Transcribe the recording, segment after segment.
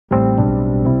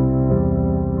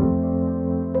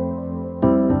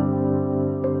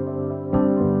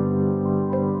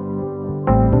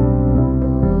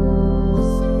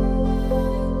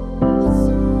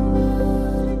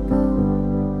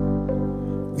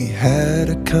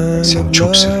Seni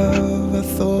çok seviyorum.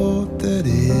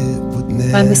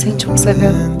 Ben de seni çok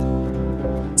seviyorum.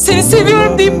 Seni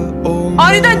seviyorum deyip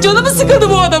aniden canımı sıkadı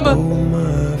bu adamı.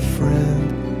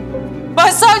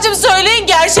 Başsavcım söyleyin,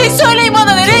 gerçeği söyleyin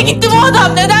bana. Nereye gitti bu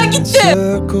adam? Neden gitti?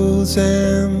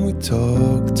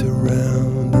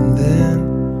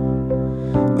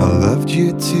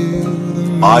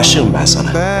 Aşığım ben sana.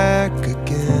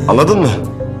 Anladın mı?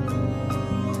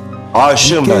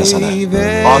 Aşığım ben sana.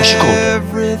 Aşık oldum.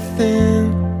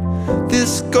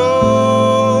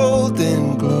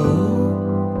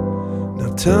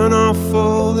 Turn off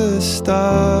all the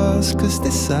stars, 'cause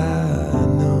this I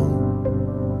know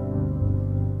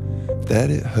that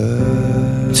it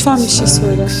hurts. Lütfen bir şey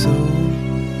söyle.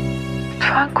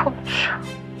 Lütfen konuş.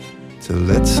 To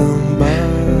let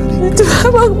somebody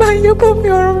Lütfen bak, ben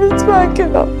yapamıyorum. Lütfen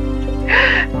Kenan.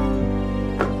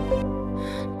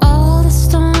 All the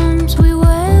storms we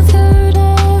weathered,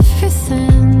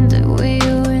 everything that we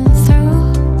went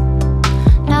through.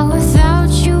 Now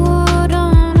without you, what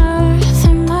on earth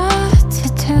am I to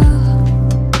do?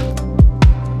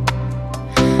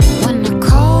 When I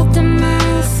called the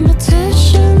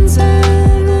mathematicians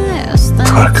and asked them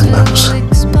Farkında mısın? to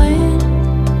explain,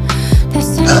 they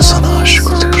said Ben sana aşık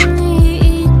oluyorum.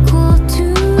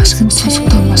 Aşkım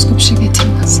sonsuzdan başka bir şey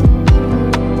getirmez.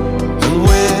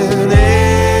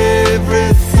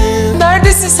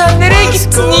 Neredesin sen? Nereye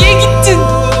gittin? Niye gittin?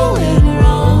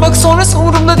 Bak sonrası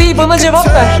umurumda değil. Bana cevap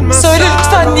ver. Söyle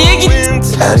lütfen, niye gittin?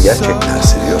 Eğer gerçekten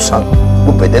seviyorsan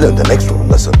bu bedeli ödemek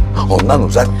zorundasın. Ondan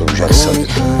uzak duracaksın.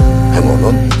 Hem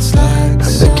onun hem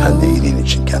de kendi iyiliğin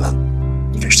için Kenan.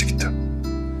 Geçti gitti.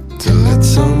 To let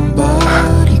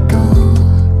somebody go.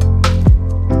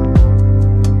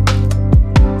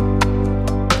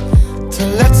 To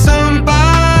let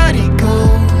somebody go.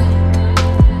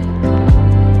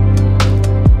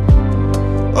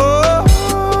 Oh.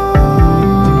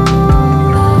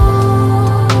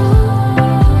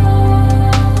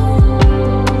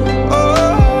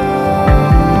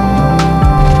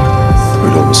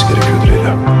 Öyle olması gerekiyordu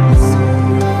Leyla.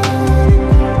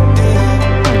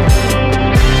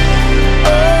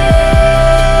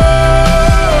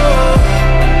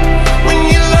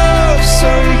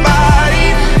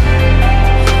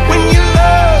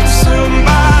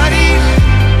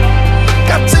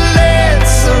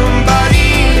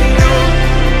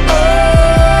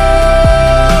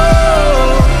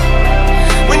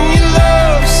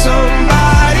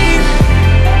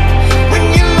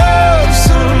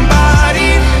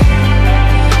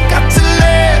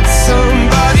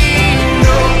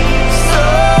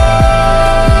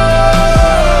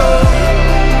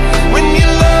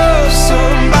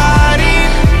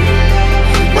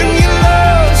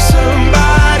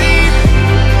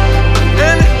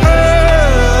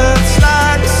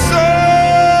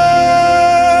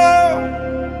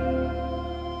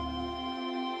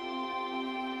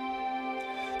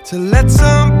 To let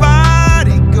somebody